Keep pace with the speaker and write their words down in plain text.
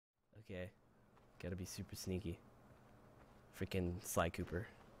Okay. Gotta be super sneaky. Freaking Sly Cooper.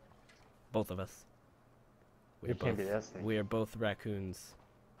 Both of us. You can't be that sneaky. We are both raccoons.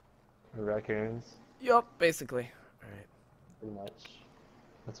 We're raccoons. Yup, basically. Alright. Pretty much.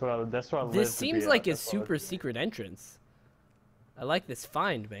 That's what I live This seems like a That's what I super live to be. secret entrance. I like this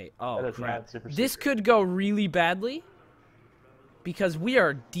find, mate. Oh, That is crap. not super This secret. could go really badly. Because we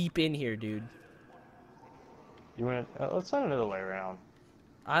are deep in here, dude. You want? Let's find another way around.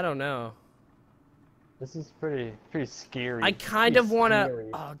 I don't know. This is pretty scary. I kind of want to...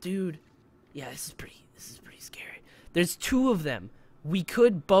 Oh, dude. Yeah, this is pretty scary. There's two of them. We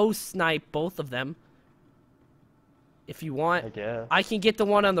could bow snipe both of them. If you want. I guess. I can get the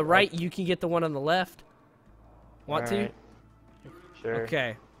one on the right. You can get the one on the left. Want to? Alright. Sure.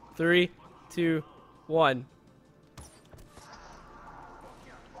 Okay. 3, 2, 1.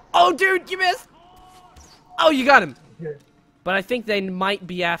 Oh, dude, you missed. Oh, you got him. But I think they might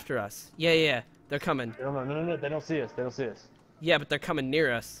be after us. Yeah. They're coming. No. They don't see us. They don't see us. Yeah, but they're coming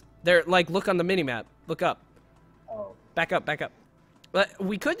near us. They're like, look on the minimap. Look up. Oh. Back up. But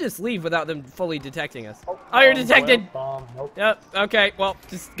we could just leave without them fully detecting us. Oh, you're detected. Nope. Yep. Okay. Well,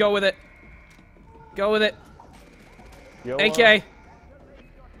 just go with it. Go with it. Yo, AK.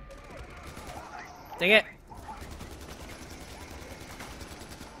 Dang it.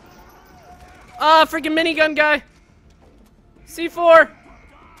 Ah, freaking minigun guy. C4.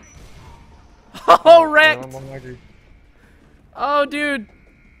 Oh, wrecked. Oh, dude.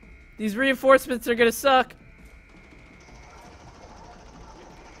 These reinforcements are gonna suck.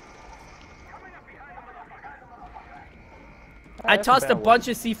 I tossed a bunch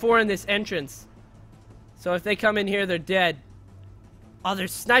of C4 in this entrance. So if they come in here, they're dead. Oh,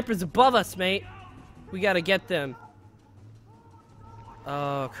 there's snipers above us, mate. We gotta get them.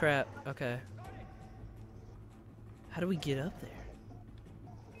 Oh, crap. Okay. How do we get up there?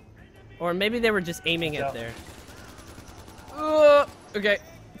 Or maybe they were just aiming it there. Okay.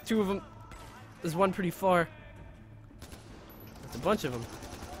 2 of them. There's one pretty far. There's a bunch of them.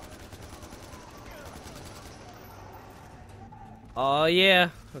 Oh, yeah.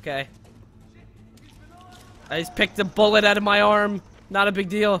 Okay. I just picked a bullet out of my arm. Not a big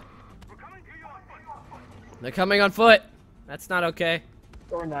deal. They're coming on foot. That's not okay.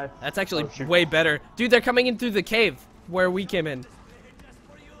 Or knife. That's actually way better. Dude, they're coming in through the cave where we came in.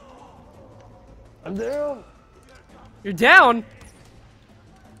 I'm down. You're down?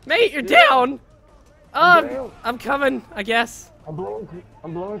 Mate, you're down? down. I'm coming, I guess. I'm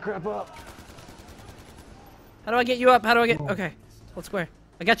blowing crap up. How do I get you up? How do I get... Okay, hold square.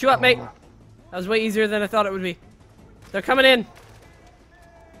 I got you up, mate. That was way easier than I thought it would be. They're coming in.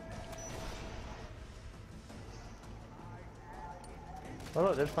 Oh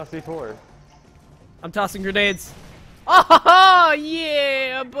look, there's my C4. I'm tossing grenades. Oh,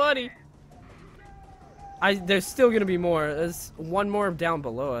 yeah, buddy. There's still gonna be more. There's one more down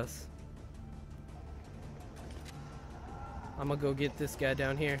below us. I'm gonna go get this guy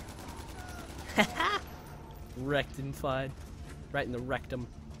down here. Rectified. Right in the rectum.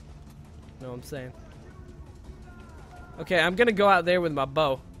 Know what I'm saying? Okay, I'm gonna go out there with my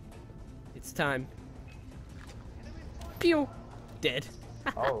bow. It's time. Pew! Dead.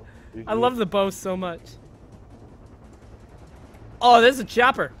 Oh. I love the bow so much. Oh, there's a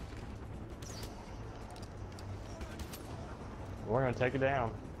chopper. We're gonna take it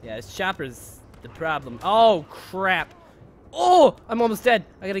down. Yeah, this chopper's the problem. Oh, crap. Oh, I'm almost dead.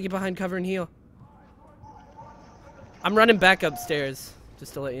 I gotta get behind cover and heal. I'm running back upstairs,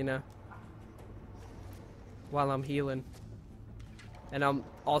 just to let you know. While I'm healing. And I'm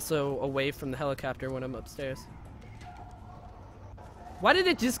also away from the helicopter when I'm upstairs. Why did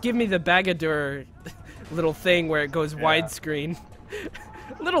it just give me the Bagadur little thing where it goes widescreen?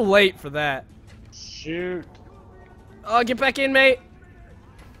 A little late for that. Shoot. Oh, get back in, mate.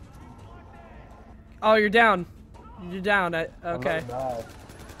 Oh, you're down. You're down. Okay.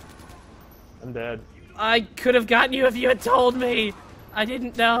 I'm dead. I could have gotten you if you had told me. I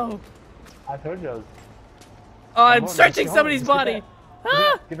didn't know. I told you. Oh, I'm searching somebody's body.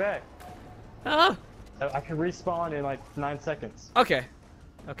 Ah! Get back. Ah! I can respawn in like 9 seconds. Okay.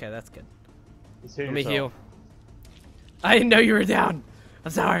 Okay, that's good. Let me heal. yourself. I didn't know you were down.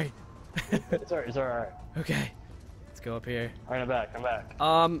 I'm sorry. It's alright. It's alright. Okay. Let's go up here. Alright, I'm back. I'm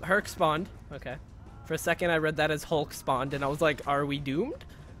back. Herc spawned. Okay. For a second, I read that as Hulk spawned, and I was like, are we doomed?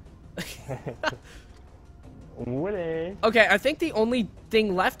 Woody. Okay, I think the only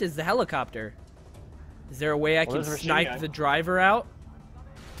thing left is the helicopter. Is there a way I can snipe the driver out?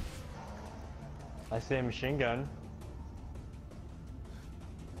 I see a machine gun.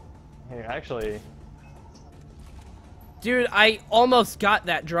 Here, actually. Dude, I almost got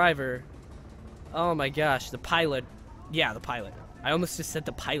that driver. Oh my gosh, the pilot. Yeah, the pilot. I almost just said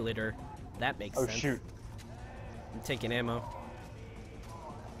the piloter. That makes sense. Oh shoot. I'm taking ammo.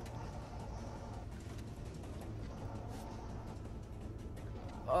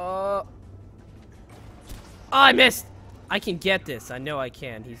 Oh, I missed! I can get this. I know I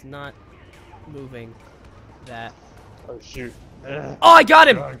can. He's not moving that. Oh shoot. Oh, I got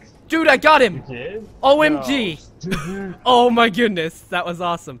him! Drugs. Dude, I got him! You did? OMG! No. Oh my goodness, that was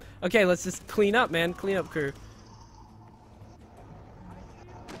awesome. Okay, let's just clean up, man. Clean up, crew.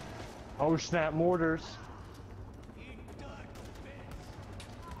 Oh snap, mortars.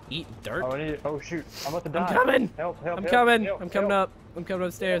 Eat dirt? Oh, oh shoot, I'm about to die. I'm coming! Help, help, I'm help, coming! help, I'm coming help, up. I'm coming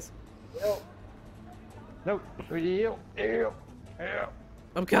upstairs. Help. Nope. Help.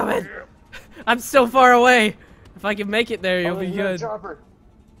 I'm coming! I'm so far away! If I can make it there, you'll be there's another good. chopper.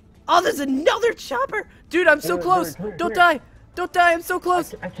 Oh, there's another chopper! Dude, I'm so Here, close! here, Don't here. die! Don't die, I'm so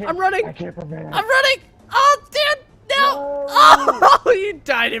close! I can't, I'm running! I can't prevent. I'm running! Oh, dude! No! No. Oh, you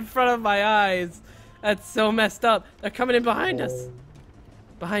died in front of my eyes! That's so messed up. They're coming in behind us.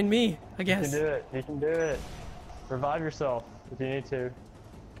 Behind me, I You guess. can do it. You can do it. Revive yourself if you need to.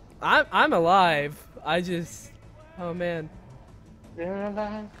 I'm alive. I just... Oh, man. Feeling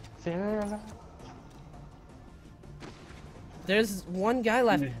alive. Feeling alive. There's one guy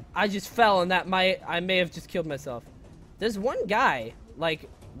left. I just fell, and I may have just killed myself. There's one guy, like,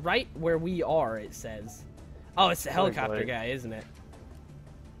 right where we are, it says. Oh, it's the helicopter guy, isn't it?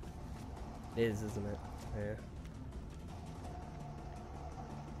 It is, isn't it? Yeah.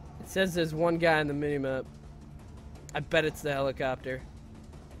 It says there's one guy on the minimap. I bet it's the helicopter.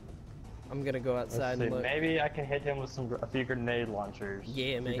 I'm gonna go outside and look. Maybe I can hit him with a few grenade launchers. Yeah,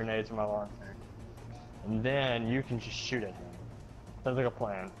 a few mate. grenades from my launcher. And then you can just shoot at him. Sounds like a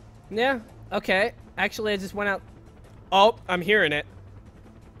plan. Yeah, okay. Actually, I just went out. Oh, I'm hearing it.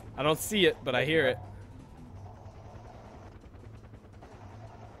 I don't see it, but I hear it.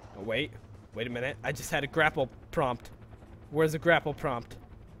 Oh, wait. Wait a minute. I just had a grapple prompt. Where's the grapple prompt?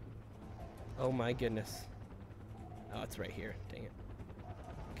 Oh my goodness. Oh, it's right here. Dang it.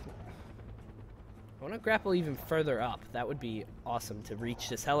 I want to grapple even further up. That would be awesome to reach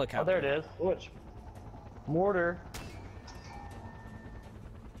this Oh, helicopter. there it is. Which? Mortar.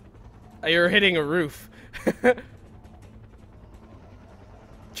 Oh, you're hitting a roof.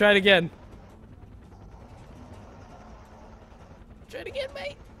 Try it again. Try it again,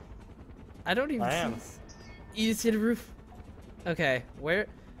 mate. I don't even I am. see. You just hit a roof. Okay, where?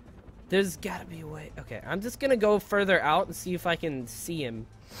 There's gotta be a way. Okay, I'm just gonna go further out and see if I can see him.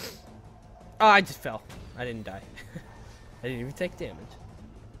 Oh, I just fell. I didn't die. I didn't even take damage.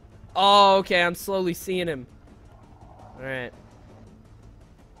 Oh, okay, I'm slowly seeing him. Alright.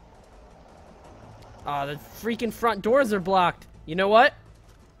 Oh, the freaking front doors are blocked. You know what?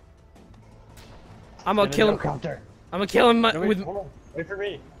 I'm gonna kill him. I'm gonna kill him with... Hold on. Wait for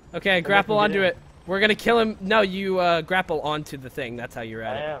me. Okay, grapple onto it. We're gonna kill him. No, you grapple onto the thing. That's how you're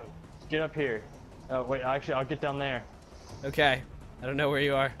at it. I am. Get up here. Oh, wait, actually, I'll get down there. Okay. I don't know where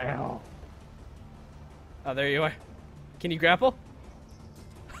you are. Ow. Oh, there you are. Can you grapple?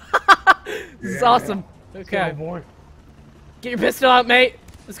 This is awesome. Okay. Boy. Get your pistol out, mate.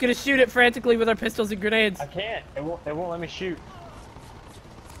 Let's gonna shoot it frantically with our pistols and grenades. I can't. It won't let me shoot.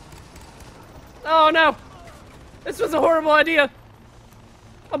 Oh no! This was a horrible idea.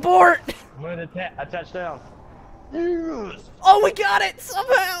 Abort! I'm gonna attach down. Oh, we got it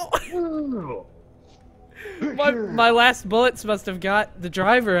somehow. my last bullets must have got the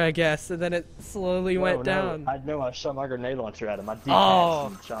driver, I guess, and then it slowly went down. I know. I shot my grenade launcher at him. I detached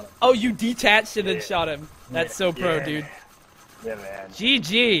and shot him. Oh, you detached and then shot him. That's so pro, Yeah. dude. Yeah, man.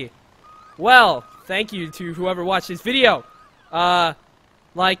 GG. Well, thank you to whoever watched this video.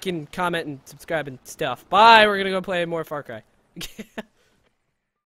 Like and comment and subscribe and stuff. Bye. We're gonna go play more Far Cry.